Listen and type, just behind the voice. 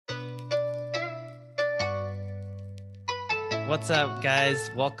What's up, guys?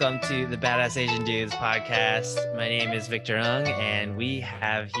 Welcome to the Badass Asian Dudes podcast. My name is Victor Ung, and we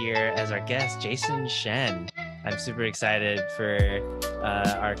have here as our guest Jason Shen. I'm super excited for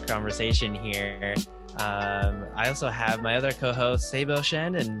our conversation here. I also have my other co-hosts, Sabo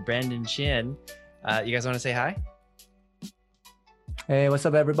Shen and Brandon Chin. You guys want to say hi? Hey, what's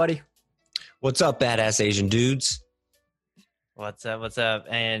up, everybody? What's up, Badass Asian Dudes? What's up? What's up?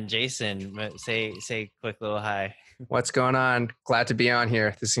 And Jason, say a quick little hi. What's going on? Glad to be on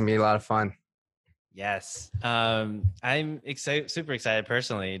here. This is gonna be a lot of fun. Yes. I'm super excited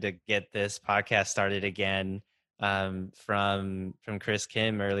personally to get this podcast started again from Chris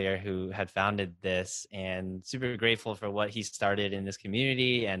Kim earlier, who had founded this, and super grateful for what he started in this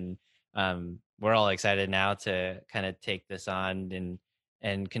community. And we're all excited now to kind of take this on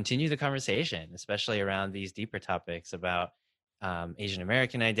and continue the conversation, especially around these deeper topics about Asian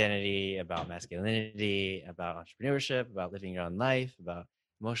American identity, about masculinity, about entrepreneurship, about living your own life, about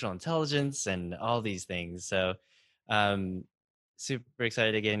emotional intelligence, and all these things. So super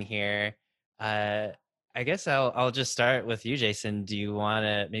excited to get in here. I guess I'll just start with you, Jason. Do you want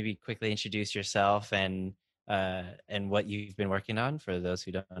to maybe quickly introduce yourself and what you've been working on for those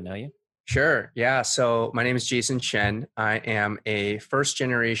who don't know you? Sure. Yeah. So my name is Jason Chen. I am a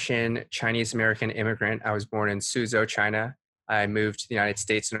first-generation Chinese American immigrant. I was born in Suzhou, China. I moved to the United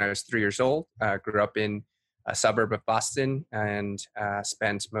States when I was 3 years old. Grew up in a suburb of Boston and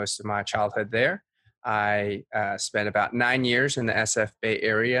spent most of my childhood there. I spent about 9 years in the SF Bay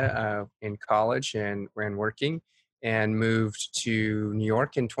Area in college and working, and moved to New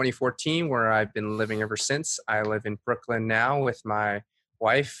York in 2014, where I've been living ever since. I live in Brooklyn now with my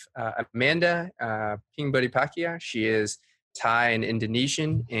wife, Amanda Pingbudi Pakia. She is Thai and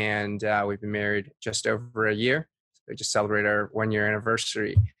Indonesian, and we've been married just over a year. We just celebrated our 1-year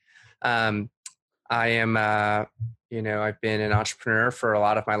anniversary. I am, I've been an entrepreneur for a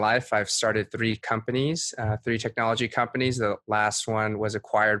lot of my life. I've started 3 companies, 3 technology companies. The last one was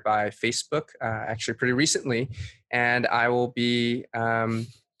acquired by Facebook, actually pretty recently. And I will be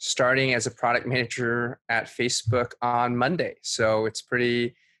starting as a product manager at Facebook on Monday. So it's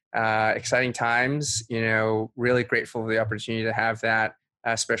pretty exciting times, really grateful for the opportunity to have that,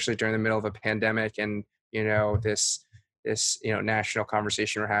 especially during the middle of a pandemic and, this national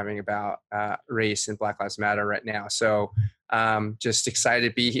conversation we're having about race and Black Lives Matter right now. So just excited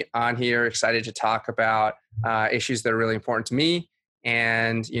to be on here, excited to talk about issues that are really important to me.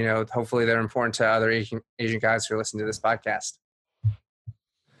 And, hopefully they're important to other Asian guys who are listening to this podcast.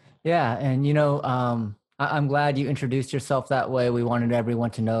 Yeah. And, I'm glad you introduced yourself that way. We wanted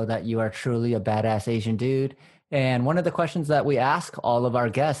everyone to know that you are truly a badass Asian dude. And one of the questions that we ask all of our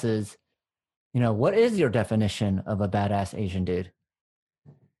guests is, what is your definition of a badass Asian dude?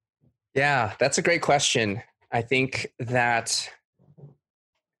 Yeah, that's a great question. I think that,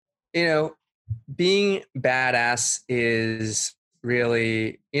 being badass is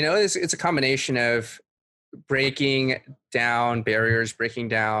really, it's a combination of breaking down barriers, breaking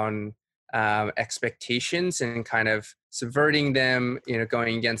down expectations and kind of subverting them,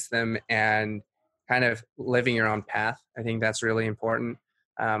 going against them and kind of living your own path. I think that's really important.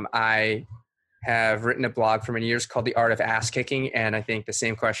 I have written a blog for many years called The Art of Ass Kicking. And I think the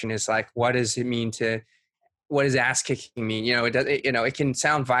same question is like, what does ass kicking mean? It can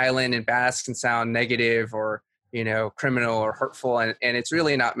sound violent, and badass can sound negative or, criminal or hurtful. And it's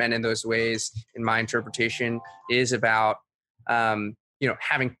really not meant in those ways. In my interpretation, it is about, having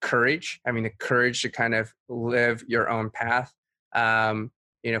the courage to kind of live your own path,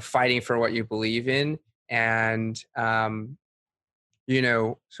 fighting for what you believe in, and,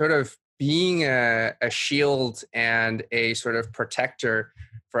 sort of being a shield and a sort of protector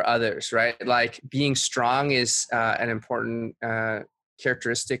for others, right? Like being strong is an important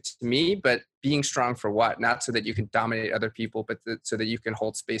characteristic to me, but being strong for what? Not so that you can dominate other people, but so that you can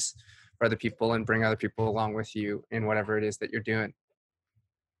hold space for other people and bring other people along with you in whatever it is that you're doing.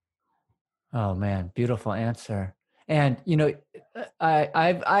 Oh man, beautiful answer. And you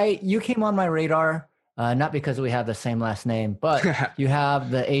came on my radar. Not because we have the same last name, but you have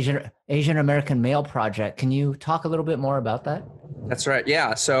the Asian American Male Project. Can you talk a little bit more about that? That's right.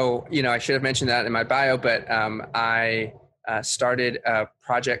 Yeah. So, I should have mentioned that in my bio, but I started a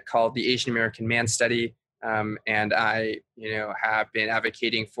project called the Asian American Man Study. And I, have been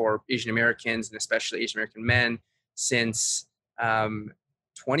advocating for Asian Americans and especially Asian American men since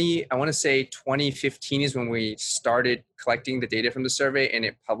 2015 is when we started collecting the data from the survey, and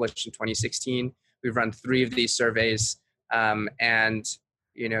it published in 2016. We've run 3 of these surveys, and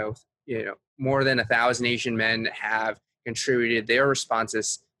more than 1,000 Asian men have contributed their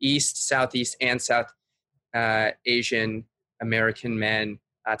responses, East, Southeast, and South Asian American men,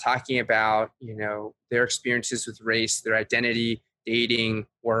 talking about, their experiences with race, their identity, dating,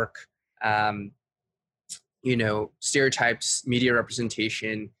 work, um, stereotypes, media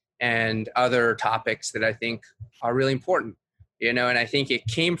representation, and other topics that I think are really important. And I think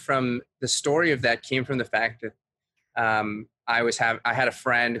the story of that came from the fact that I had a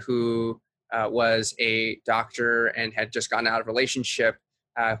friend who was a doctor and had just gotten out of a relationship,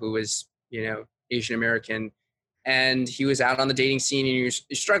 who was, Asian American, and he was out on the dating scene and he was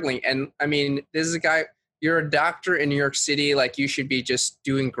struggling. And I mean, this is a guy. You're a doctor in New York City, like you should be just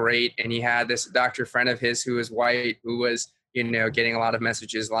doing great. And he had this doctor friend of his who was white, who was, getting a lot of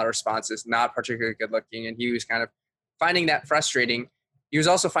messages, a lot of responses, not particularly good looking, and he was kind of finding that frustrating. He was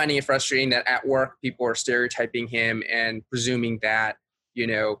also finding it frustrating that at work people were stereotyping him and presuming that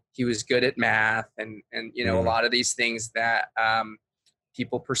he was good at math and a lot of these things that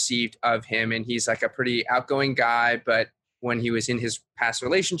people perceived of him. And he's like a pretty outgoing guy, but when he was in his past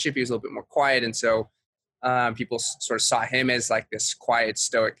relationship, he was a little bit more quiet, and so people sort of saw him as like this quiet,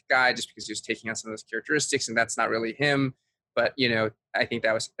 stoic guy just because he was taking on some of those characteristics, and that's not really him. But I think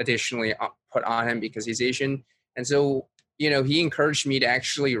that was additionally put on him because he's Asian, and so he encouraged me to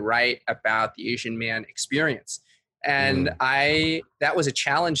actually write about the Asian man experience. And that was a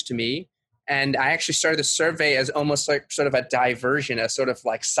challenge to me. And I actually started the survey as almost like sort of a diversion, a sort of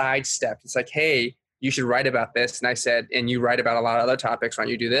like sidestep. It's like, hey, you should write about this. And I said, and you write about a lot of other topics. Why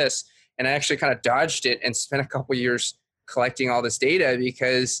don't you do this? And I actually kind of dodged it and spent a couple years collecting all this data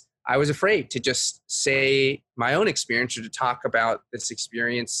because I was afraid to just say my own experience or to talk about this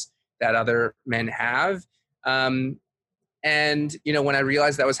experience that other men have. And, when I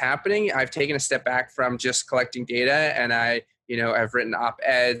realized that was happening, I've taken a step back from just collecting data, and I've written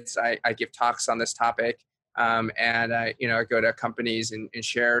op-eds, I give talks on this topic, and I go to companies and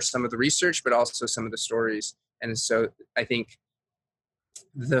share some of the research, but also some of the stories. And so I think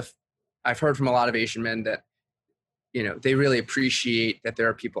I've heard from a lot of Asian men that, they really appreciate that there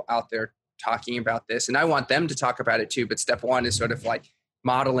are people out there talking about this, and I want them to talk about it too. But step one is sort of like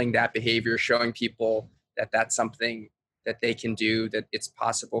modeling that behavior, showing people that that's something that they can do, that it's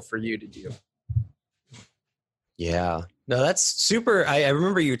possible for you to do. Yeah, no, that's super. I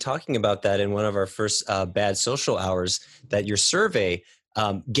remember you talking about that in one of our first Bad Social Hours, that your survey,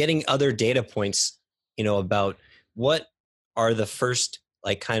 getting other data points, about what are the first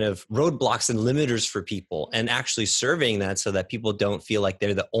like kind of roadblocks and limiters for people, and actually surveying that so that people don't feel like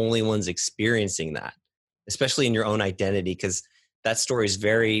they're the only ones experiencing that, especially in your own identity, because that story is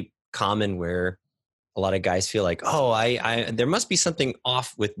very common where a lot of guys feel like, oh, I there must be something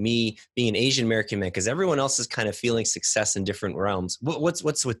off with me being an Asian American man because everyone else is kind of feeling success in different realms.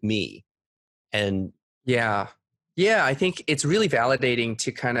 What's with me? And yeah, I think it's really validating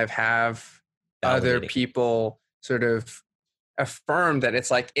to kind of have other people sort of affirm that it's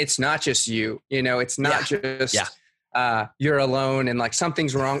like, it's not just you, it's not just you're alone and like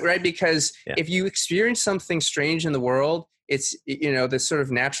something's wrong, right? Because if you experience something strange in the world, it's, this sort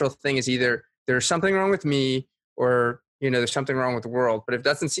of natural thing is either there's something wrong with me or, there's something wrong with the world. But if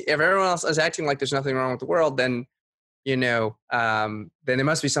everyone else is acting like there's nothing wrong with the world, then, then there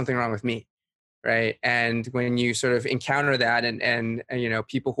must be something wrong with me. Right. And when you sort of encounter that and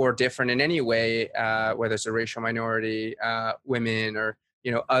people who are different in any way, whether it's a racial minority, women, or,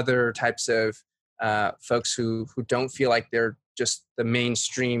 other types of folks who don't feel like they're just the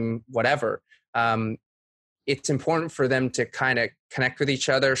mainstream, whatever, it's important for them to kind of connect with each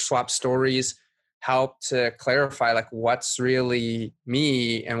other, swap stories, help to clarify like what's really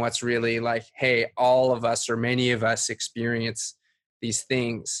me and what's really like, hey, all of us or many of us experience these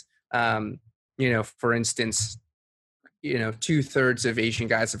things. For instance, 2/3 of Asian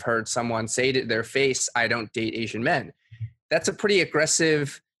guys have heard someone say to their face, I don't date Asian men. That's a pretty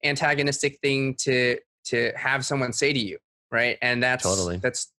aggressive, antagonistic thing to have someone say to you, right? And that's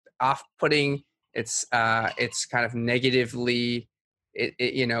off-putting. It's kind of negatively,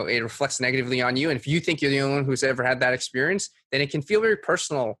 it reflects negatively on you. And if you think you're the only one who's ever had that experience, then it can feel very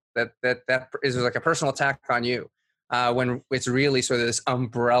personal. That is like a personal attack on you, when it's really sort of this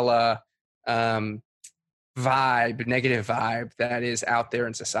umbrella negative vibe that is out there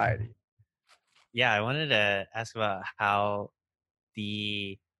in society. Yeah, I wanted to ask about how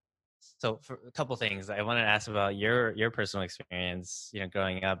so for a couple things. I wanted to ask about your personal experience,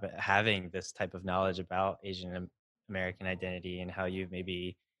 growing up, having this type of knowledge about Asian American identity and how you've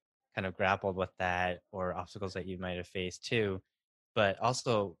maybe kind of grappled with that or obstacles that you might have faced too. But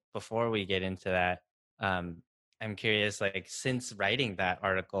also before we get into that, I'm curious, like since writing that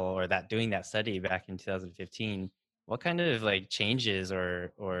article or doing that study back in 2015, what kind of like changes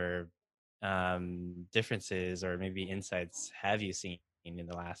or differences or maybe insights have you seen in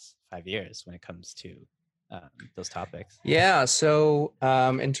the last 5 years when it comes to those topics? Yeah. So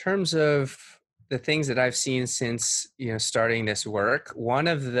in terms of the things that I've seen since starting this work, one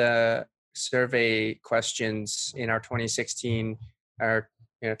of the survey questions in our 2016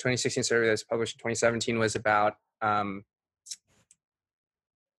 survey that's published in 2017 was about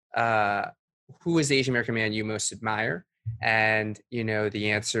who is the Asian American man you most admire, and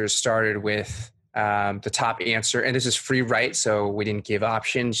the answers started with the top answer, and this is free write, so we didn't give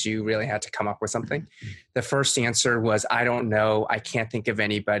options. You really had to come up with something. The first answer was, I don't know, I can't think of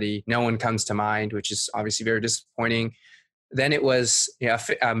anybody, no one comes to mind, which is obviously very disappointing. Then it was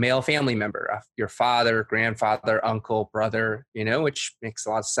a male family member, your father, grandfather, uncle, brother, which makes a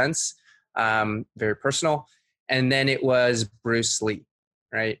lot of sense, very personal. And then it was Bruce Lee,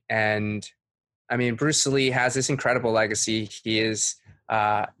 right? And I mean, Bruce Lee has this incredible legacy. He is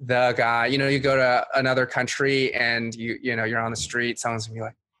the guy. You go to another country and you're on the street, someone's gonna be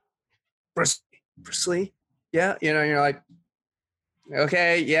like, Bruce Lee, yeah, you're like,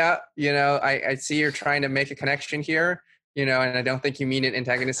 okay, yeah, I see you're trying to make a connection here, and I don't think you mean it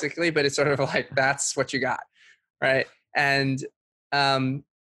antagonistically, but it's sort of like that's what you got, right? And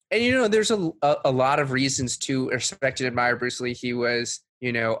there's a lot of reasons to respect and admire Bruce Lee. He was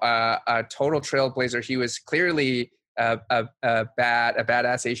a total trailblazer. He was clearly a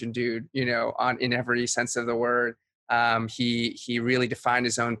badass Asian dude, in every sense of the word. He really defined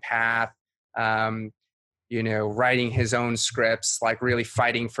his own path, writing his own scripts, like really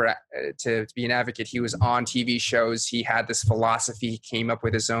fighting to be an advocate. He was on TV shows. He had this philosophy. He came up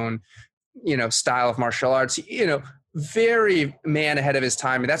with his own, style of martial arts, very man ahead of his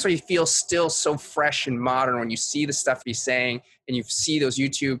time. And that's why he feels still so fresh and modern when you see the stuff he's saying and you see those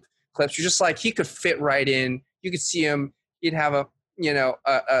YouTube clips. You're just like, he could fit right in. You could see him. He'd have a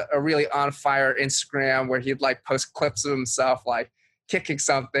really on fire Instagram where he'd like post clips of himself, like kicking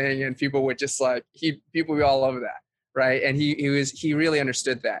something, and people would just like, people would be all over that. Right. And he really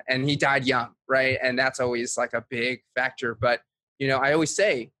understood that, and he died young. Right. And that's always like a big factor. But, I always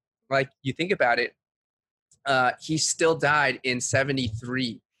say, like, you think about it, he still died in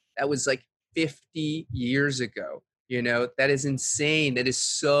 1973. That was like 50 years ago. That is insane. That is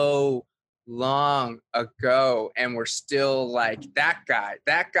so long ago. And we're still like, that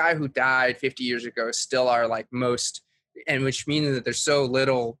guy who died 50 years ago is still our like most, and which means that there's so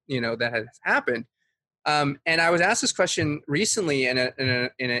little, that has happened. And I was asked this question recently at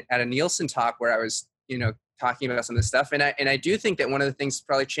a Nielsen talk where I was, talking about some of this stuff. And I do think that one of the things that's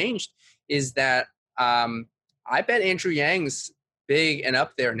probably changed is that, I bet Andrew Yang's big and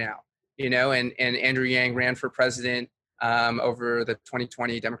up there now, and Andrew Yang ran for president over the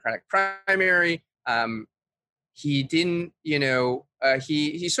 2020 Democratic primary. He didn't,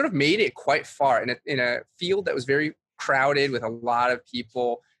 he sort of made it quite far in a field that was very crowded with a lot of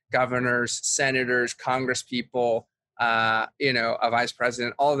people, governors, senators, Congress people, a vice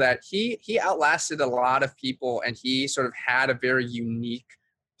president, all of that. He outlasted a lot of people, and he sort of had a very unique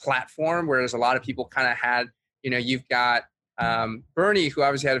platform, whereas a lot of people kind of had, you've got Bernie, who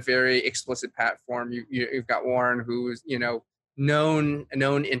obviously had a very explicit platform. You've got Warren, who's, known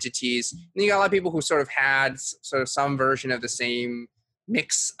entities. And you got a lot of people who sort of had sort of some version of the same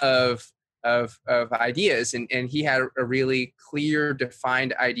mix of ideas. And he had a really clear,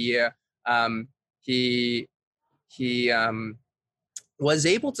 defined idea. He was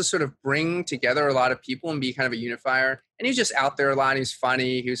able to sort of bring together a lot of people and be kind of a unifier. And he was just out there a lot. He was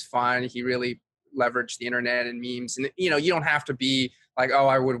funny. He was fun. He really leveraged the internet and memes. And, you don't have to be like, oh,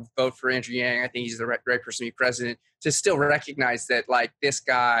 I would vote for Andrew Yang, I think he's the right person to be president, to still recognize that, like, this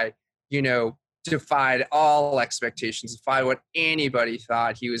guy, defied all expectations, defied what anybody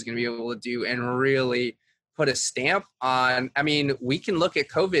thought he was going to be able to do, and really put a stamp on. I mean, we can look at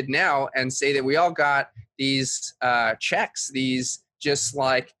COVID now and say that we all got these checks, these just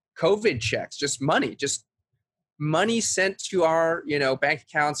like COVID checks, just money sent to our, bank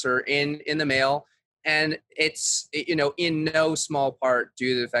accounts or in the mail. And it's, in no small part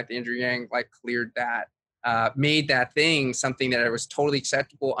due to the fact that Andrew Yang like cleared that, made that thing something that was totally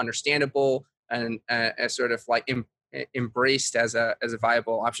acceptable, understandable, and sort of like embraced as a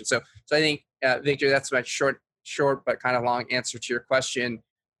viable option. So I think, Victor, that's my short but kind of long answer to your question.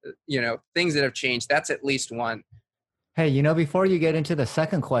 Things that have changed, that's at least one. Hey, before you get into the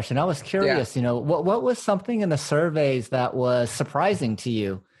second question, I was curious, what was something in the surveys that was surprising to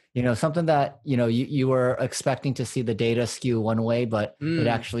you? Something that, you were expecting to see the data skew one way, but it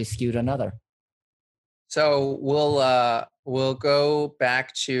actually skewed another. So we'll go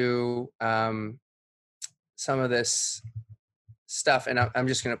back to some of this stuff, and I'm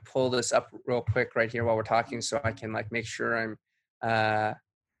just going to pull this up real quick right here while we're talking, so I can like make sure I'm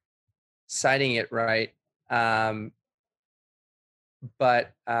citing it right. But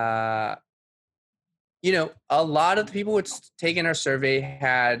you know, a lot of the people who'd taken our survey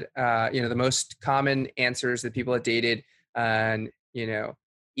had, you know, the most common answers that people had dated, and you know,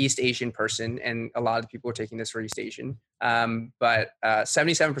 East Asian person, and a lot of the people were taking this for East Asian. But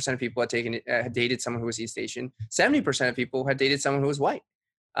 77% of people had dated someone who was East Asian. 70% of people had dated someone who was white.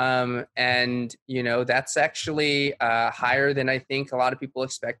 And you know, that's actually higher than I think a lot of people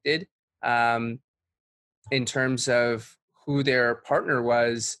expected, in terms of who their partner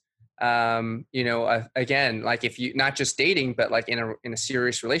was. You know, again, like if you not just dating, but like in a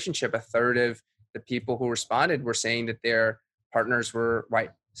serious relationship, a third of the people who responded were saying that their partners were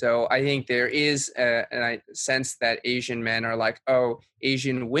white. So I think there is a sense that Asian men are like, oh,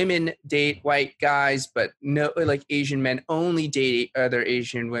 Asian women date white guys, but no, like Asian men only date other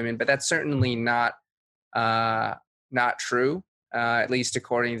Asian women. But that's certainly not true, at least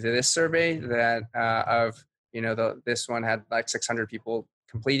according to this survey. That of you know, this one had like 600 people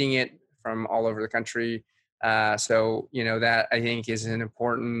completing it from all over the country. So you know, that I think is an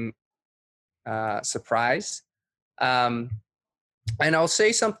important surprise. And I'll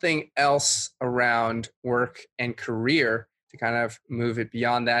say something else around work and career to kind of move it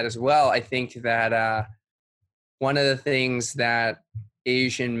beyond that as well. I think that one of the things that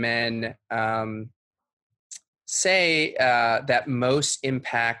Asian men say that most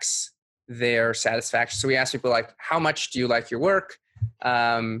impacts their satisfaction. So we ask people like, how much do you like your work?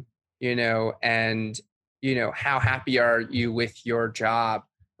 You know, and, you know, how happy are you with your job,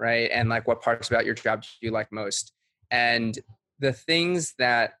 right? And like, what parts about your job do you like most? And the things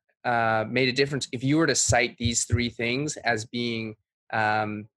that made a difference, if you were to cite these three things as being,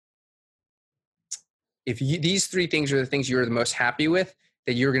 these three things are the things you're the most happy with,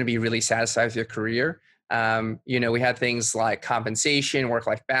 that you're going to be really satisfied with your career. You know, we had things like compensation,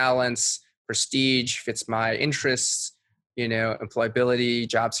 work-life balance, prestige, fits my interests, you know, employability,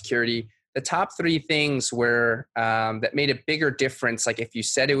 job security. The top three things were that made a bigger difference. Like if you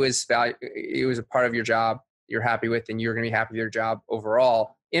said it was a part of your job you're happy with, and you're going to be happy with your job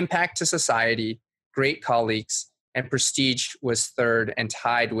overall. Impact to society, great colleagues, and prestige was third, and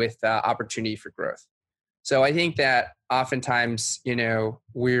tied with opportunity for growth. So I think that oftentimes, you know,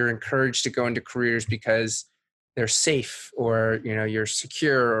 we're encouraged to go into careers because they're safe, or, you know, you're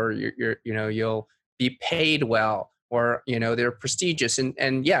secure, or you're you know, you'll be paid well, or, you know, they're prestigious.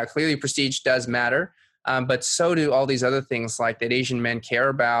 And yeah, clearly prestige does matter. But so do all these other things like that Asian men care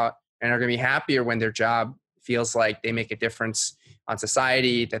about and are going to be happier when their job feels like they make a difference on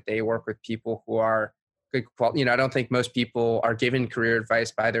society, that they work with people who are good quality. You know, I don't think most people are given career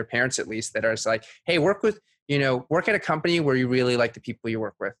advice by their parents, at least, that are like, hey, work at a company where you really like the people you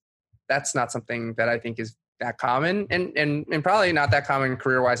work with. That's not something that I think is that common, and probably not that common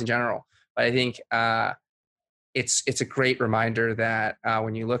career-wise in general. But I think it's a great reminder that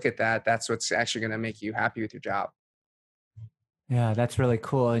when you look at that, that's what's actually going to make you happy with your job. Yeah, that's really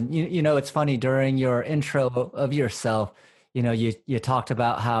cool. And you know, it's funny, during your intro of yourself, you know, you talked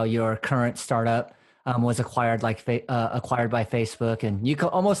about how your current startup was acquired by Facebook, and you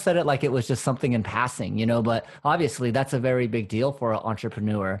almost said it like it was just something in passing, you know, but obviously that's a very big deal for an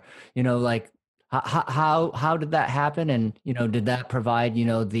entrepreneur. You know, like how did that happen? And, you know, did that provide, you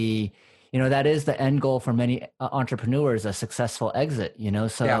know, that is the end goal for many entrepreneurs, a successful exit, you know?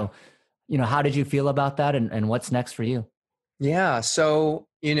 So, yeah. You know, how did you feel about that, and what's next for you? Yeah. So,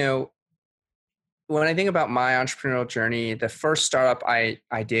 you know, when I think about my entrepreneurial journey, the first startup I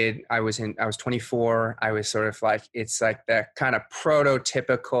did, I was 24. I was sort of like, it's like that kind of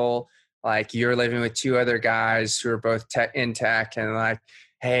prototypical, like you're living with two other guys who are both in tech, and like,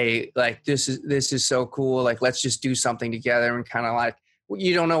 hey, like this is so cool. Like, let's just do something together, and kind of like,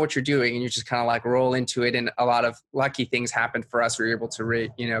 you don't know what you're doing, and you just kind of like roll into it. And a lot of lucky things happened for us. We were able to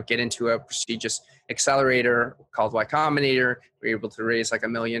get into a prestigious accelerator called Y Combinator. We were able to raise like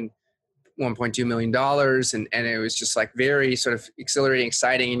 $1.2 million. And it was just like very sort of exhilarating,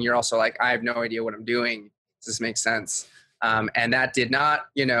 exciting. And you're also like, I have no idea what I'm doing. Does this make sense? And that did not,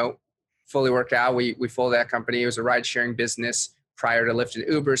 you know, fully work out. We folded that company. It was a ride sharing business prior to Lyft and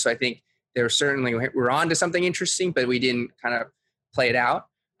Uber. So I think we're on to something interesting, but we didn't kind of play it out.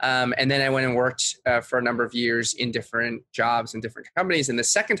 And then I went and worked for a number of years in different jobs and different companies. And the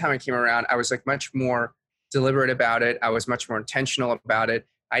second time I came around, I was like much more deliberate about it. I was much more intentional about it.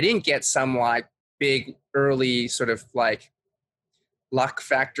 I didn't get some like big early sort of like luck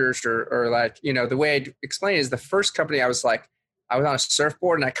factors or like, you know, the way I explain it is the first company I was on a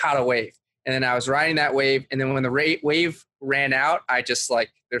surfboard and I caught a wave, and then I was riding that wave. And then when the wave ran out, I just like,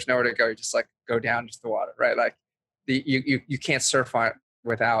 there's nowhere to go. You just like go down into the water, right? Like you can't surf on it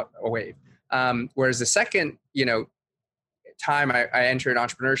without a wave. Whereas the second, time I entered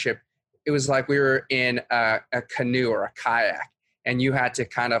entrepreneurship, it was like we were in a canoe or a kayak, and you had to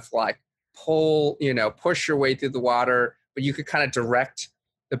kind of like push your way through the water, but you could kind of direct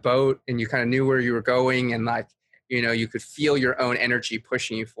the boat, and you kind of knew where you were going, and like, you could feel your own energy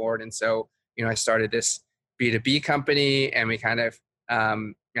pushing you forward. And so, I started this B2B company, and we kind of,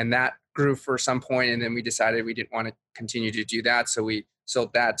 and that grew for some point, and then we decided we didn't want to continue to do that. So we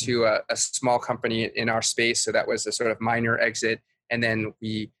sold that to a small company in our space. So that was a sort of minor exit. And then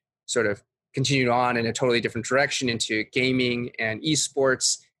we sort of continued on in a totally different direction into gaming and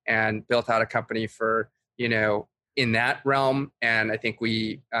esports, and built out a company for, in that realm. And I think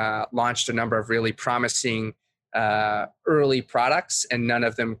we launched a number of really promising early products, and none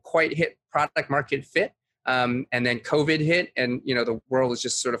of them quite hit product market fit. And then COVID hit, and, the world was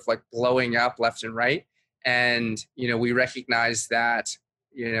just sort of like blowing up left and right. And, we recognized that,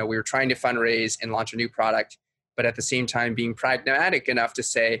 we were trying to fundraise and launch a new product, but at the same time being pragmatic enough to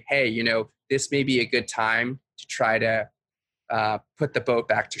say, hey, this may be a good time to try to put the boat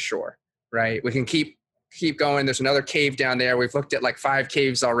back to shore, right? We can keep going. There's another cave down there. We've looked at like 5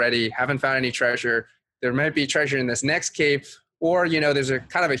 caves already, haven't found any treasure. There might be treasure in this next cave, or, there's a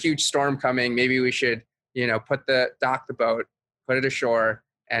kind of a huge storm coming. Maybe we should, dock the boat, put it ashore,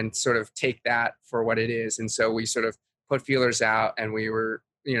 and sort of take that for what it is. And so we sort of put feelers out, and we were,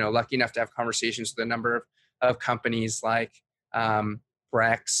 lucky enough to have conversations with a number of companies like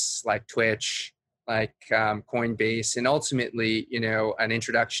Brex, like Twitch, like Coinbase, and ultimately, an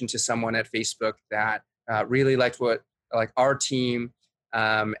introduction to someone at Facebook that really liked what, like our team,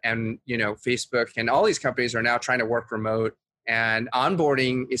 and, Facebook and all these companies are now trying to work remote, and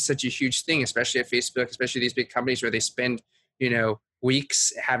onboarding is such a huge thing, especially at Facebook, especially these big companies where they spend,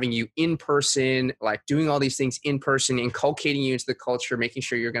 weeks having you in person, like doing all these things in person, inculcating you into the culture, making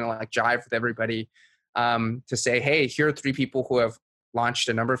sure you're going to like jive with everybody, to say, hey, here are 3 people who have launched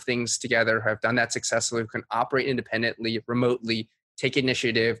a number of things together, have done that successfully, who can operate independently, remotely, take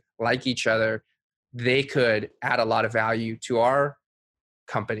initiative, like each other. They could add a lot of value to our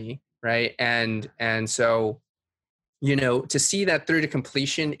company, right? And so, to see that through to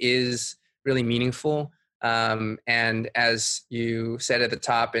completion is really meaningful. And as you said at the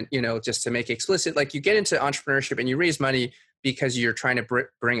top, and, just to make it explicit, like you get into entrepreneurship and you raise money because you're trying to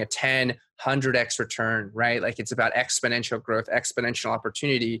bring a 10, 100x return, right? Like it's about exponential growth, exponential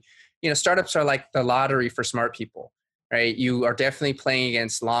opportunity. Startups are like the lottery for smart people, right? You are definitely playing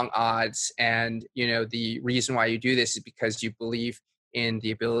against long odds. And, the reason why you do this is because you believe in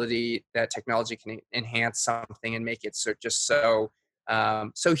the ability that technology can enhance something and make it so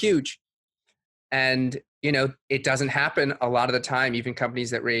huge. And, it doesn't happen a lot of the time. Even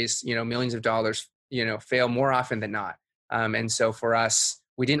companies that raise, millions of dollars, fail more often than not. And so for us,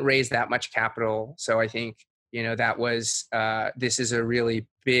 we didn't raise that much capital. So I think, that was, this is a really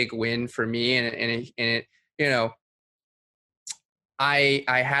big win for me. And it, I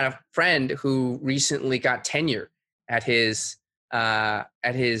had a friend who recently got tenure at his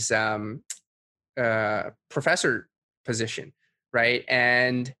professor position, right?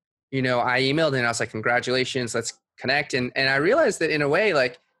 And I emailed him and I was like, congratulations, let's connect. And I realized that in a way,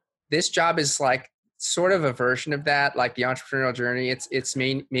 like this job is like sort of a version of that, like the entrepreneurial journey. It's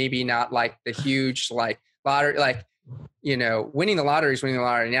maybe not like the huge like lottery, like winning the lottery is winning the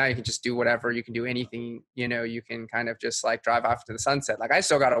lottery. Now you can just do whatever, you can do anything. You can kind of just like drive off to the sunset. Like I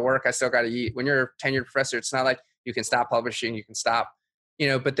still got to work, I still got to eat. When you're a tenured professor, it's not like you can stop publishing, you can stop.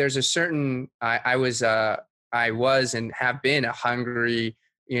 But there's a certain, I was and have been a hungry,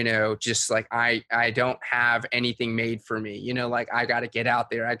 just like, I don't have anything made for me, like I got to get out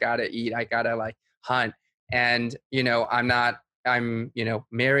there, I got to eat, I got to like hunt. And, I'm,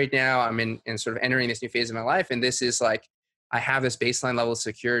 married now, I'm in sort of entering this new phase of my life. And this is like, I have this baseline level of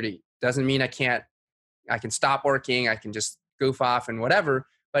security. Doesn't mean I can stop working, I can just goof off and whatever,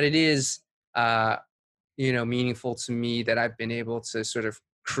 but it is, meaningful to me that I've been able to sort of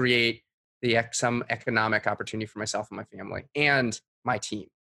create some economic opportunity for myself and my family and my team.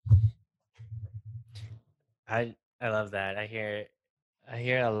 I love that. I hear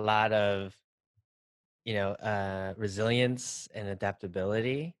a lot of resilience and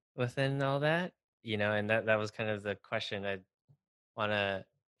adaptability within all that. And that was kind of the question I want to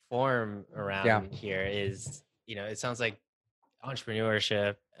form around here. Is it sounds like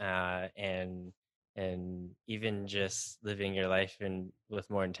entrepreneurship and even just living your life with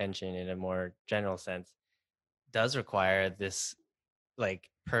more intention in a more general sense does require this like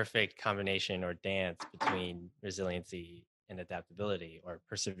perfect combination or dance between resiliency and adaptability or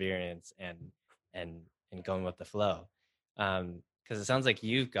perseverance and going with the flow. Because it sounds like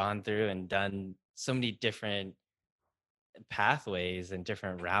you've gone through and done so many different pathways and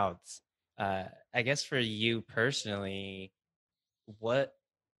different routes. I guess for you personally, what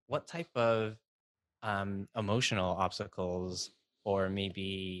type of emotional obstacles or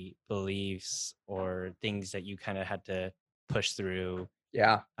maybe beliefs or things that you kind of had to push through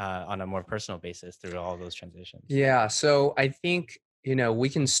on a more personal basis through all those transitions? Yeah. So I think, we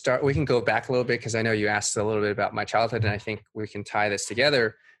can go back a little bit because I know you asked a little bit about my childhood, and I think we can tie this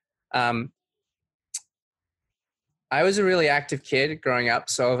together. I was a really active kid growing up,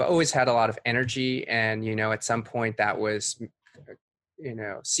 so I've always had a lot of energy. And, at some point that was,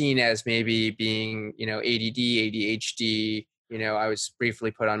 seen as maybe being, ADD, ADHD. I was briefly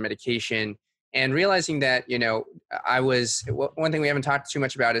put on medication, and realizing that, one thing we haven't talked too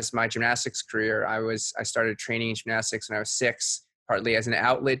much about is my gymnastics career. I started training in gymnastics when I was 6, partly as an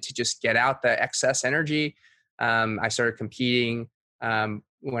outlet to just get out the excess energy. I started competing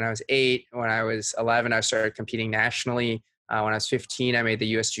when I was 8. When I was 11, I started competing nationally. When I was 15, I made the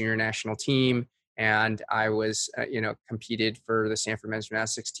U.S. Junior National Team, and I was, competed for the Stanford men's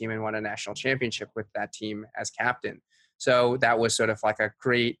gymnastics team and won a national championship with that team as captain. So that was sort of like a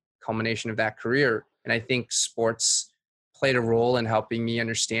great culmination of that career. And I think sports played a role in helping me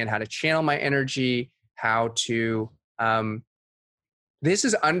understand how to channel my energy, how to, this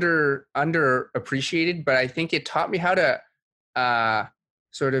is underappreciated, but I think it taught me how to,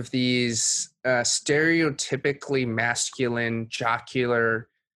 sort of these stereotypically masculine, jocular,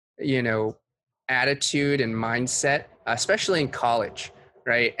 attitude and mindset, especially in college,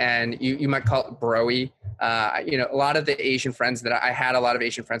 right? And you might call it broy. A lot of the Asian friends that I had, a lot of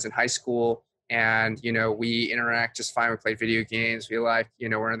Asian friends in high school, and we interact just fine. We play video games. We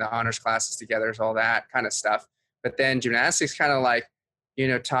we're in the honors classes together, so all that kind of stuff. But then gymnastics kind of like,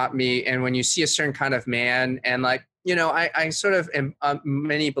 taught me. And when you see a certain kind of man, and like, I sort of am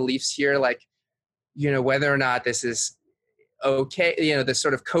many beliefs here, like, whether or not this is okay, this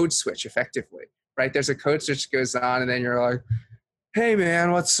sort of code switch effectively, right? There's a code switch that goes on, and then you're like, hey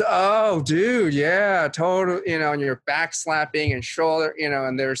man, oh dude, yeah, totally, and you're back slapping and shoulder,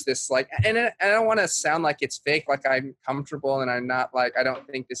 and there's this like, and I don't want to sound like it's fake, like I'm comfortable, and I'm not, like, I don't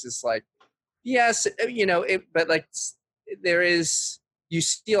think this is like, yes, but like there is, you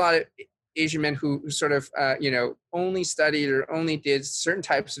see a lot of Asian men who sort of, only studied or only did certain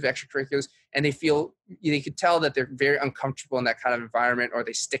types of extracurriculars, and they could tell that they're very uncomfortable in that kind of environment, or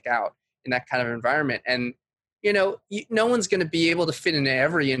they stick out in that kind of environment. And, no one's going to be able to fit into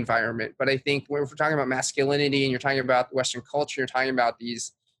every environment. But I think if we're talking about masculinity, and you're talking about Western culture, you're talking about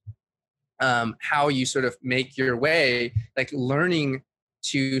these, how you sort of make your way, like learning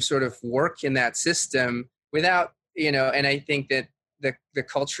to sort of work in that system without, and I think that the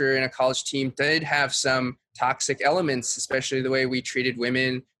culture in a college team did have some toxic elements, especially the way we treated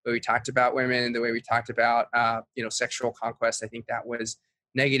women, the way we talked about women, the way we talked about, sexual conquest. I think that was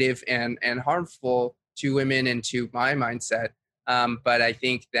negative and harmful to women and to my mindset. But I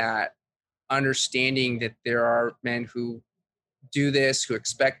think that understanding that there are men who do this, who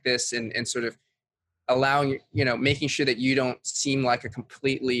expect this, and sort of allowing, making sure that you don't seem like a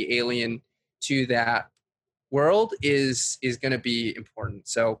completely alien to that world is going to be important.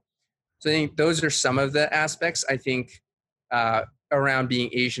 So I think those are some of the aspects. I think around being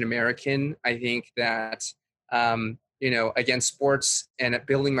Asian American, I think that, again, sports and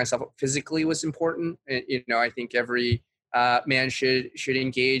building myself up physically was important. And, I think every man should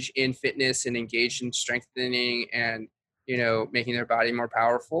engage in fitness and engage in strengthening and, making their body more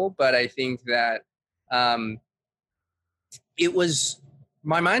powerful. But I think that it was,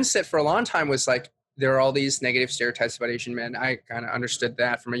 my mindset for a long time was like, there are all these negative stereotypes about Asian men. I kind of understood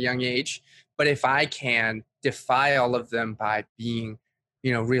that from a young age. But if I can defy all of them by being,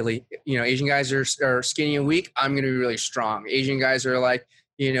 really, Asian guys are skinny and weak, I'm going to be really strong. Asian guys are like,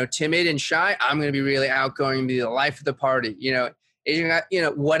 timid and shy, I'm going to be really outgoing, be the life of the party. Asian guy,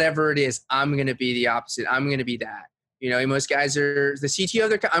 whatever it is, I'm going to be the opposite. I'm going to be that. Most guys are the CTO of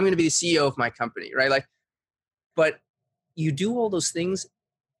their, I'm going to be the CEO of my company, right? Like, but you do all those things,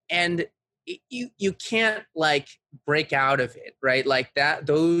 and you can't like break out of it, right? Like that,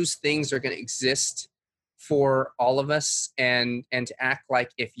 those things are going to exist for all of us, and to act like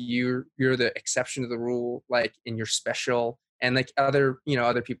if you're the exception to the rule, like, and you're special, and like other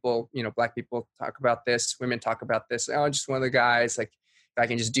people, Black people talk about this, women talk about this, oh, just one of the guys, like if I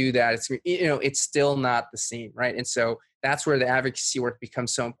can just do that, it's still not the same, right? And so that's where the advocacy work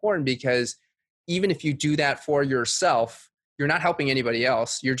becomes so important, because even if you do that for yourself, you're not helping anybody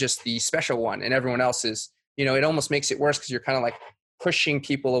else. You're just the special one, and everyone else is, it almost makes it worse because you're kind of like pushing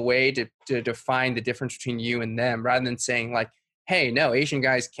people away to define the difference between you and them, rather than saying like, hey, no, Asian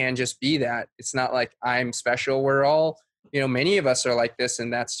guys can just be that. It's not like I'm special. We're all, many of us are like this,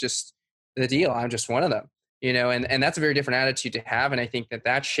 and that's just the deal. I'm just one of them, and that's a very different attitude to have. And I think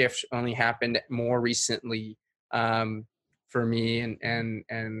that shift only happened more recently for me,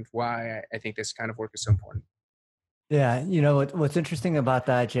 and why I think this kind of work is so important. Yeah. What's interesting about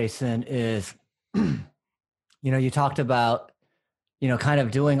that, Jason, is, you talked about, kind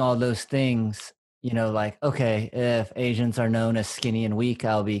of doing all those things, like, okay, if Asians are known as skinny and weak,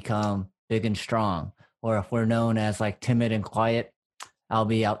 I'll become big and strong. Or if we're known as like timid and quiet, I'll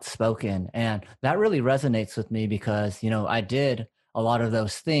be outspoken. And that really resonates with me because, I did a lot of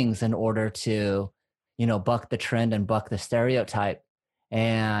those things in order to, buck the trend and buck the stereotype.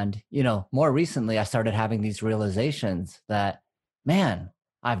 And, more recently, I started having these realizations that, man,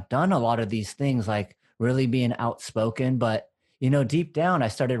 I've done a lot of these things, like really being outspoken, but deep down, I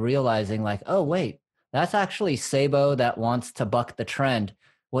started realizing like, oh, wait, that's actually Sabo that wants to buck the trend.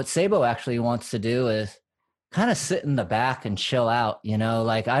 What Sabo actually wants to do is kind of sit in the back and chill out,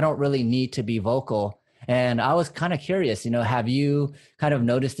 like I don't really need to be vocal. And I was kind of curious, have you kind of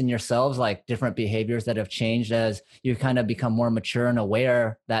noticed in yourselves like different behaviors that have changed as you kind of become more mature and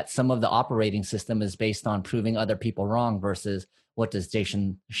aware that some of the operating system is based on proving other people wrong versus what does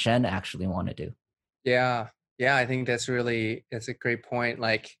Jason Shen actually want to do? Yeah. Yeah, I think that's a great point.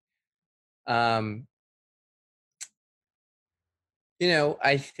 Like, I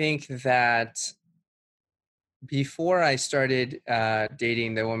think that before I started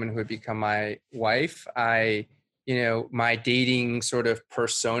dating the woman who would become my wife, my dating sort of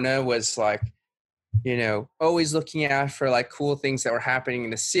persona was like, always looking out for like cool things that were happening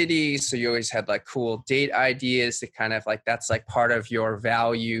in the city. So you always had like cool date ideas to kind of like, that's like part of your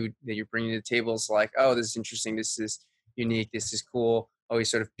value that you're bringing to the table. Is like, oh, this is interesting. This is unique. This is cool.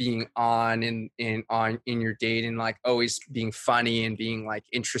 Always sort of being on in your date, and like always being funny and being like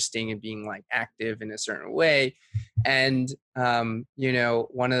interesting and being like active in a certain way. And, one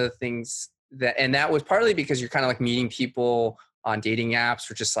of the things that was partly because you're kind of like meeting people on dating apps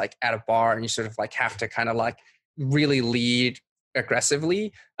or just like at a bar, and you sort of like have to kind of like really lead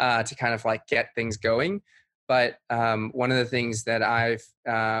aggressively to kind of like get things going. But one of the things that I've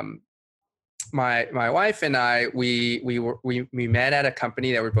my wife and I we met at a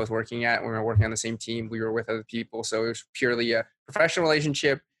company that we're both working at. We were working on the same team. We were with other people, so it was purely a professional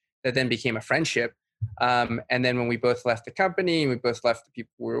relationship that then became a friendship. And then when we both left the company, we both left the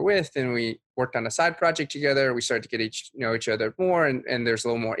people we were with, and we worked on a side project together. We started to get know each other more, and there's a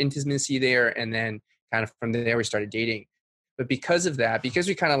little more intimacy there. And then kind of from there, we started dating. But because of that, because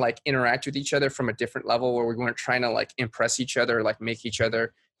we kind of like interact with each other from a different level, where we weren't trying to like impress each other, like make each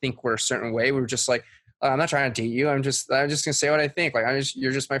other think we're a certain way. We were just like, I'm not trying to date you. I'm just gonna say what I think. Like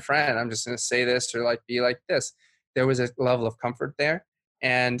you're just my friend. I'm just gonna say this or like be like this. There was a level of comfort there.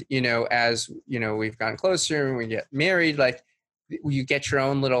 And, as, we've gotten closer and we get married, like you get your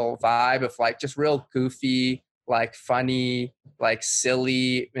own little vibe of like just real goofy, like funny, like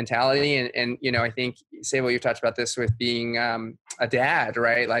silly mentality. And I think, Sabo, you talked about this with being a dad,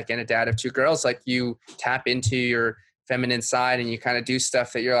 right? Like, and a dad of two girls, like you tap into your feminine side and you kind of do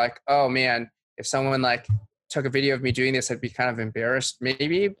stuff that you're like, oh man, if someone like took a video of me doing this, I'd be kind of embarrassed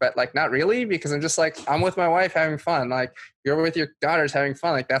maybe, but like not really, because I'm just like, I'm with my wife having fun. Like you're with your daughters having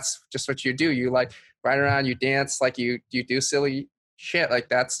fun. Like that's just what you do. You like ride around, you dance, like you do silly shit. Like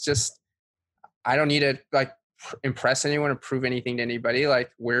that's just, I don't need to like impress anyone or prove anything to anybody.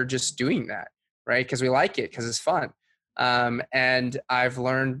 Like we're just doing that, right? Because we like it, because it's fun. And I've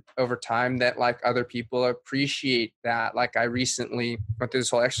learned over time that like other people appreciate that. Like I recently went through this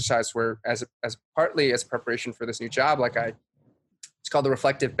whole exercise where as partly as preparation for this new job, like it's called the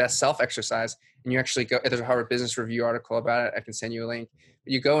reflective best self exercise. And you actually go, there's a Harvard Business Review article about it. I can send you a link.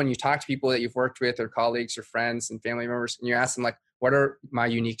 But you go and you talk to people that you've worked with, or colleagues or friends and family members, and you ask them like, what are my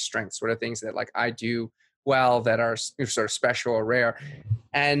unique strengths? What are things that like I do well that are sort of special or rare?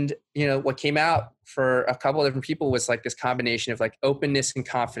 And what came out for a couple of different people was like this combination of like openness and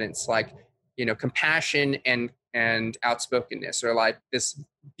confidence, like compassion and outspokenness, or like this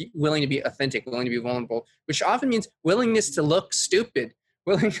willing to be authentic, willing to be vulnerable, which often means willingness to look stupid,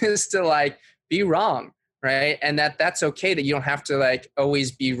 willingness to like be wrong, right? And that's okay, that you don't have to like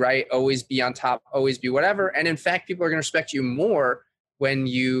always be right, always be on top, always be whatever. And in fact, people are going to respect you more when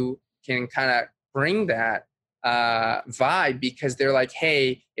you can kind of bring that vibe, because they're like,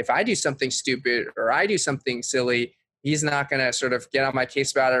 hey, if I do something stupid or I do something silly, he's not going to sort of get on my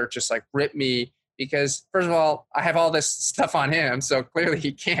case about it or just like rip me, because first of all, I have all this stuff on him, so clearly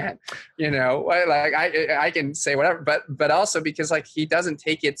he can't, like I can say whatever, but also because like he doesn't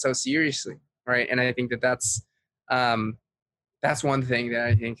take it so seriously, right? And I think that's one thing that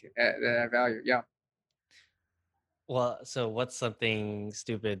I think that I value. Yeah. Well, so what's something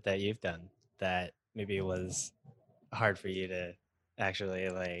stupid that you've done that maybe was hard for you to actually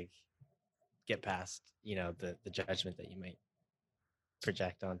like get past, the judgment that you might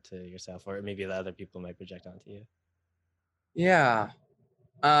project onto yourself, or maybe the other people might project onto you? Yeah.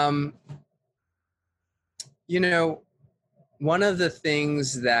 Um, one of the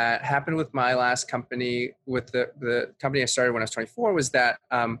things that happened with my last company, with the company I started when I was 24, was that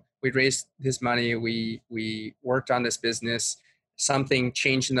we'd raised this money. We worked on this business. Something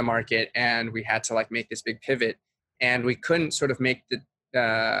changed in the market, and we had to like make this big pivot. And we couldn't sort of make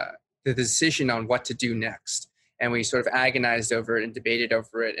the decision on what to do next. And we sort of agonized over it and debated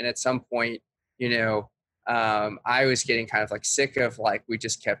over it. And at some point, I was getting kind of like sick of like we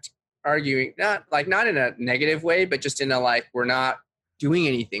just kept arguing, not in a negative way, but just in a like we're not doing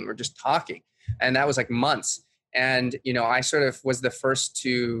anything, we're just talking. And that was like months. And I sort of was the first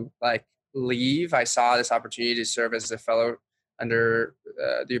to like leave. I saw this opportunity to serve as a fellow under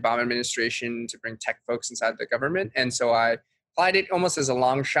the Obama administration to bring tech folks inside the government. And so I applied it almost as a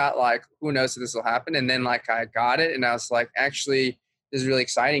long shot, like who knows if this will happen. And then like I got it, and I was like, actually, this is really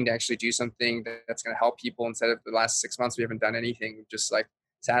exciting to actually do something that's going to help people instead of the last 6 months we haven't done anything. We've just like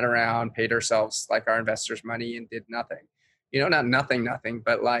sat around, paid ourselves like our investors money, and did nothing. Not nothing,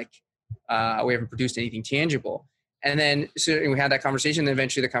 but like we haven't produced anything tangible. And then so we had that conversation. And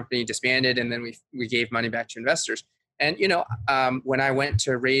eventually, the company disbanded, and then we gave money back to investors. And when I went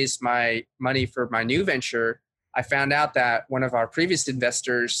to raise my money for my new venture, I found out that one of our previous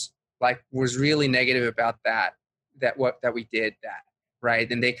investors like was really negative about that we did that,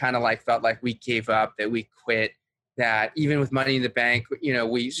 right? And they kind of like felt like we gave up, that we quit, that even with money in the bank,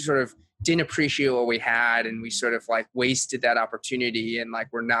 we sort of didn't appreciate what we had, and we sort of like wasted that opportunity, and like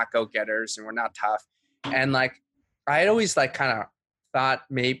we're not go-getters and we're not tough. And like I had always like kind of thought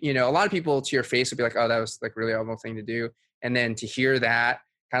maybe, a lot of people to your face would be like, oh, that was like really awful thing to do. And then to hear that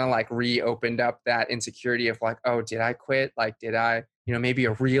kind of like reopened up that insecurity of like, oh, did I quit? Like, did I, maybe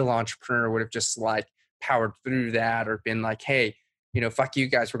a real entrepreneur would have just like powered through that, or been like, hey, fuck you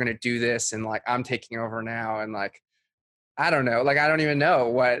guys, we're going to do this. And like, I'm taking over now. And like, I don't know, like, I don't even know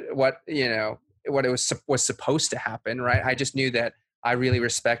what it was supposed to happen. Right. I just knew that I really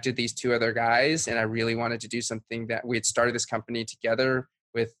respected these two other guys, and I really wanted to do something that we had started this company together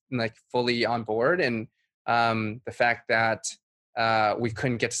with, like fully on board. And the fact that we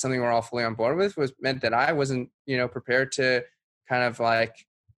couldn't get to something we're all fully on board with meant that I wasn't, prepared to kind of like,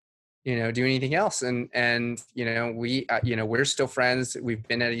 do anything else. And we're still friends. We've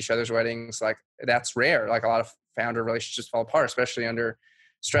been at each other's weddings. Like that's rare. Like a lot of founder relationships fall apart, especially under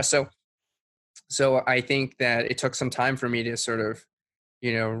stress. So I think that it took some time for me to sort of,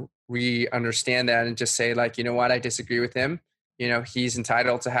 re-understand that and just say like, what, I disagree with him. He's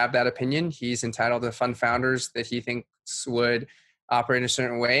entitled to have that opinion. He's entitled to fund founders that he thinks would operate in a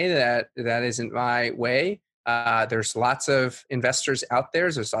certain way that isn't my way. There's lots of investors out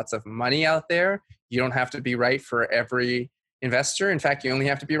there. There's lots of money out there. You don't have to be right for every investor. In fact, you only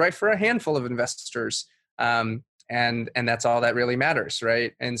have to be right for a handful of investors. And that's all that really matters,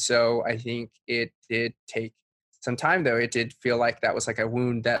 right? And so I think it did take some time, though. It did feel like that was like a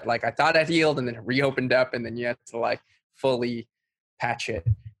wound that like I thought I'd healed, and then it reopened up, and then you had to like fully patch it,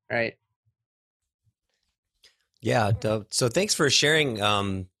 right? Yeah. So thanks for sharing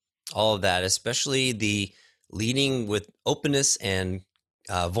all of that, especially the leading with openness and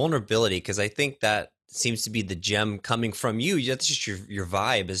vulnerability, because I think that seems to be the gem coming from you. That's just your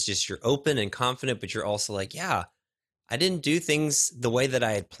vibe is just you're open and confident, but you're also like, yeah, I didn't do things the way that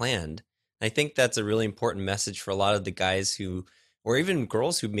I had planned. I think that's a really important message for a lot of the guys who, or even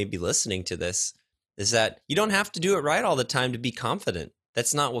girls who may be listening to this, is that you don't have to do it right all the time to be confident.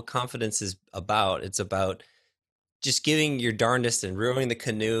 That's not what confidence is about. It's about just giving your darndest and rowing the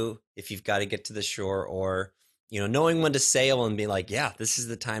canoe if you've got to get to the shore, or, knowing when to sail and be like, yeah, this is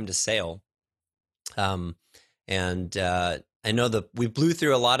the time to sail. I know that we blew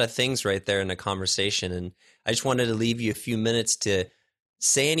through a lot of things right there in the conversation, and I just wanted to leave you a few minutes to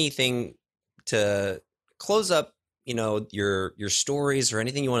say anything to close up, your stories, or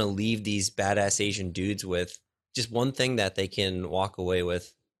anything you want to leave these badass Asian dudes with. Just one thing that they can walk away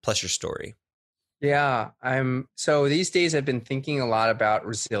with, plus your story. Yeah, so these days I've been thinking a lot about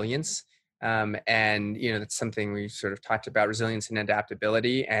resilience. And that's something we sort of talked about, resilience and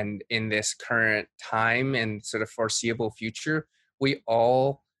adaptability. And in this current time and sort of foreseeable future, we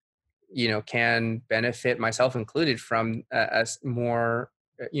all can benefit, myself included, from us more,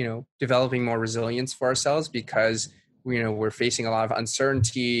 developing more resilience for ourselves, because we're facing a lot of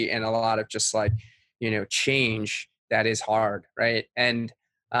uncertainty and a lot of just like change that is hard, right? And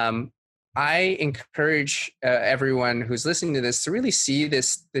I encourage everyone who's listening to this to really see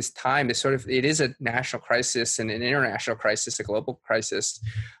this time, it is a national crisis and an international crisis, a global crisis,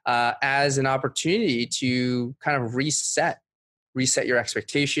 as an opportunity to kind of reset your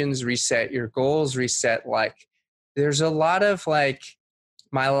expectations, reset your goals, there's a lot of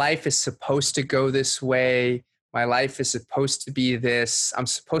my life is supposed to go this way. My life is supposed to be this. I'm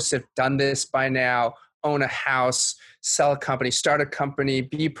supposed to have done this by now, own a house, sell a company, start a company,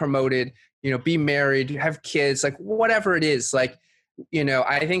 be promoted, be married, have kids, whatever it is. I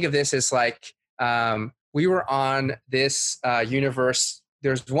think of this as we were on this universe.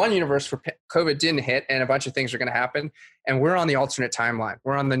 There's one universe where COVID didn't hit and a bunch of things are going to happen. And we're on the alternate timeline.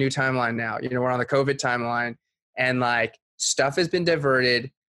 We're on the new timeline now. We're on the COVID timeline, and stuff has been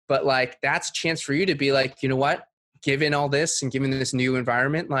diverted, but that's a chance for you to be you know what, given all this and given this new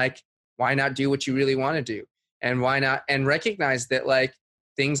environment, why not do what you really want to do? And why not, and recognize that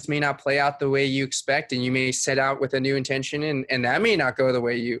things may not play out the way you expect, and you may set out with a new intention and that may not go the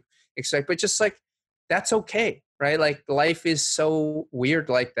way you expect, but just that's okay, right? Life is so weird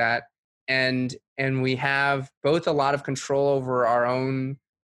like that. And we have both a lot of control over our own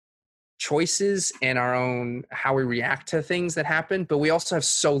choices and our own how we react to things that happen, but we also have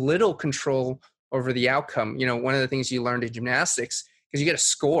so little control over the outcome. One of the things you learned in gymnastics is you get a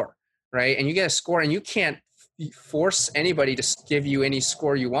score, right? And you get a score, and you can't force anybody to give you any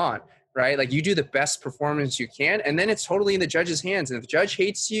score you want, right? You do the best performance you can, and then it's totally in the judge's hands. And if the judge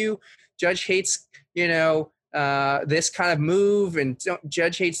hates you, judge hates this kind of move, and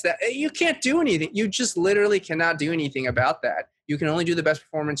judge hates that, you can't do anything. You just literally cannot do anything about that. You can only do the best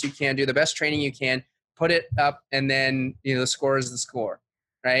performance you can, do the best training you can, put it up, and then the score is the score,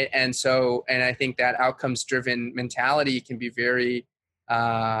 right? And I think that outcomes driven mentality can be very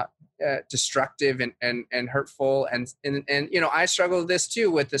destructive and hurtful. And I struggled with this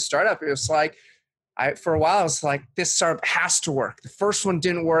too with the startup. It was for a while, I was this startup has to work. The first one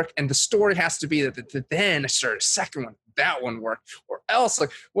didn't work, and the story has to be that then I started a second one. That one worked, or else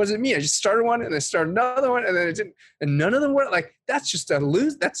what does it mean? I just started one and then started another one, and then it didn't, and none of them worked. That's just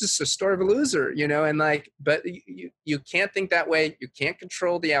that's just a story of a loser, and but you can't think that way. You can't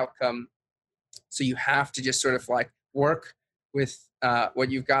control the outcome, so you have to just sort of work with what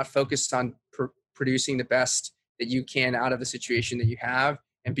you've got, focused on producing the best that you can out of the situation that you have,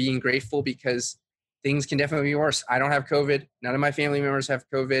 and being grateful, because things can definitely be worse. I don't have COVID. None of my family members have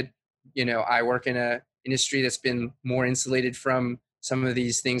COVID. I work in a industry that's been more insulated from some of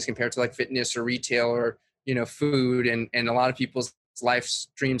these things compared to fitness or retail or, food. And a lot of people's life's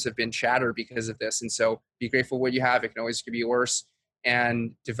dreams have been shattered because of this. And so be grateful what you have. It can always be worse,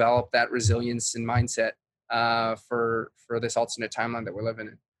 and develop that resilience and mindset for this alternate timeline that we're living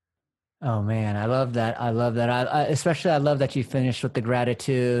in. Oh man, I love that. I love that. I especially I love that you finished with the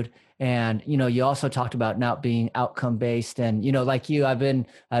gratitude. And you also talked about not being outcome based. And like you, I've been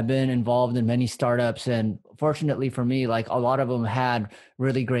involved in many startups, and fortunately for me, a lot of them had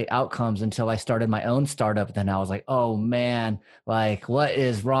really great outcomes until I started my own startup. Then I was like, oh man, what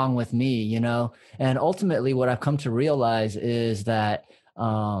is wrong with me? And ultimately, what I've come to realize is that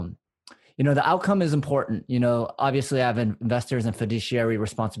the outcome is important. Obviously I have investors and fiduciary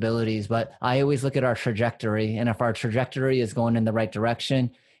responsibilities, but I always look at our trajectory. And if our trajectory is going in the right direction,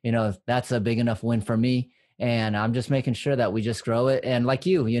 that's a big enough win for me. And I'm just making sure that we just grow it. And like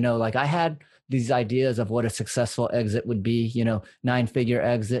you, I had these ideas of what a successful exit would be, 9-figure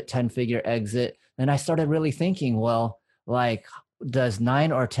exit, 10-figure exit. And I started really thinking, well, does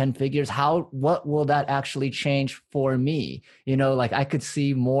 9 or 10 figures, what will that actually change for me? I could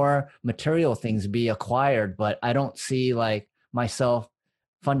see more material things be acquired, but I don't see myself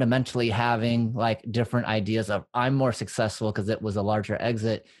fundamentally having different ideas of I'm more successful because it was a larger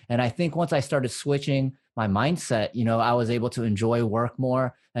exit. And I think once I started switching my mindset, I was able to enjoy work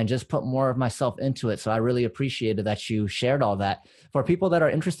more and just put more of myself into it. So I really appreciated that you shared all that. For people that are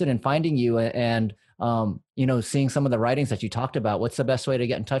interested in finding you and seeing some of the writings that you talked about, what's the best way to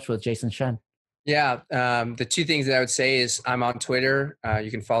get in touch with Jason Shen? Yeah. The two things that I would say is I'm on Twitter. You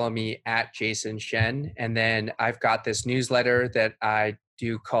can follow me at Jason Shen. And then I've got this newsletter that I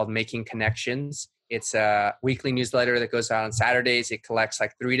do called Making Connections. It's a weekly newsletter that goes out on Saturdays. It collects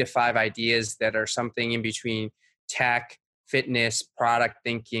 3 to 5 ideas that are something in between tech, fitness, product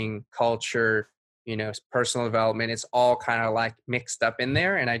thinking, culture, personal development. It's all kind of like mixed up in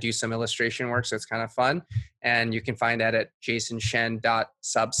there. And I do some illustration work, so it's kind of fun. And you can find that at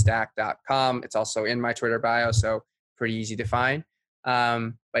jasonchen.substack.com. It's also in my Twitter bio, so pretty easy to find.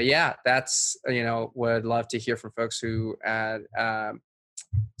 But yeah, that's, would love to hear from folks who had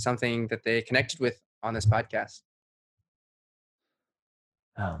something that they connected with on this podcast.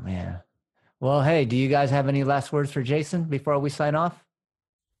 Oh, man. Well, hey, do you guys have any last words for Jason before we sign off?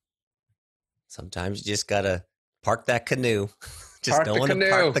 Sometimes you just got to park that canoe. Just Park don't the want to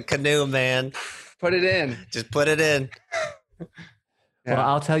canoe. park the canoe, man. Put it in. Just put it in. Yeah. Well,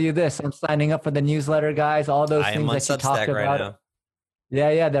 I'll tell you this. I'm signing up for the newsletter, guys. All those I am things on that you talked Substack right about. now.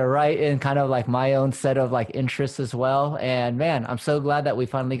 Yeah, they're right in kind of like my own set of like interests as well. And man, I'm so glad that we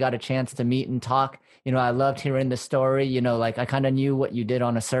finally got a chance to meet and talk. I loved hearing the story. Like I kind of knew what you did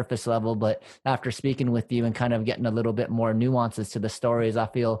on a surface level, but after speaking with you and kind of getting a little bit more nuances to the stories, I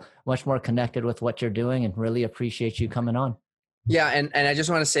feel much more connected with what you're doing and really appreciate you coming on. Yeah, and I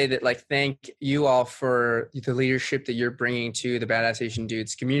just want to say that, like, thank you all for the leadership that you're bringing to the Badass Asian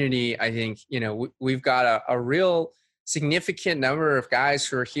Dudes community. I think, we've got a real significant number of guys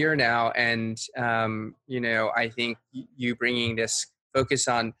who are here now. And, I think you bringing this focus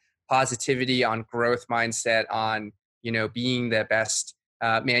on positivity, on growth mindset, on, being the best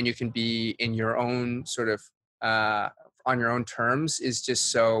man you can be in your own sort of on your own terms is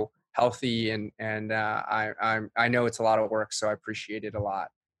just so healthy, and I know it's a lot of work, so I appreciate it a lot.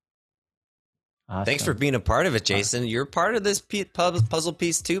 Awesome. Thanks for being a part of it, Jason. You're part of this puzzle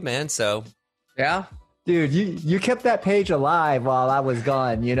piece too, man. So Yeah. Dude, you kept that page alive while I was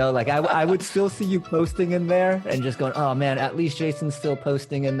gone, like I would still see you posting in there and just going, oh man, at least Jason's still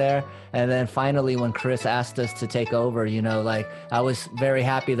posting in there. And then finally when Chris asked us to take over, I was very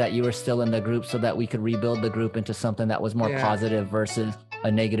happy that you were still in the group so that we could rebuild the group into something that was more positive versus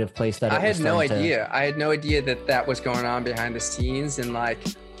a negative place that I had no idea. I had no idea that was going on behind the scenes, and like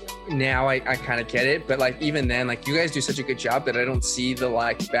now I kind of get it. But like even then, like you guys do such a good job that I don't see the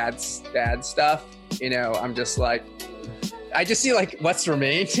like bad stuff. I'm just like, I just see like what's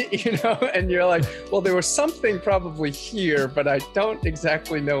remained, and you're like, well, there was something probably here, but I don't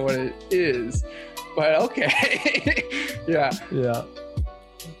exactly know what it is. But okay. Yeah.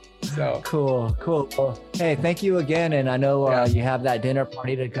 So cool. Well, hey, thank you again. And I know you have that dinner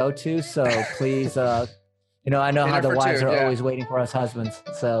party to go to. So please, I know how the wives are always waiting for us husbands.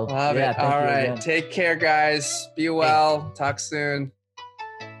 So love it. All right. Take care, guys. Be well. Talk soon.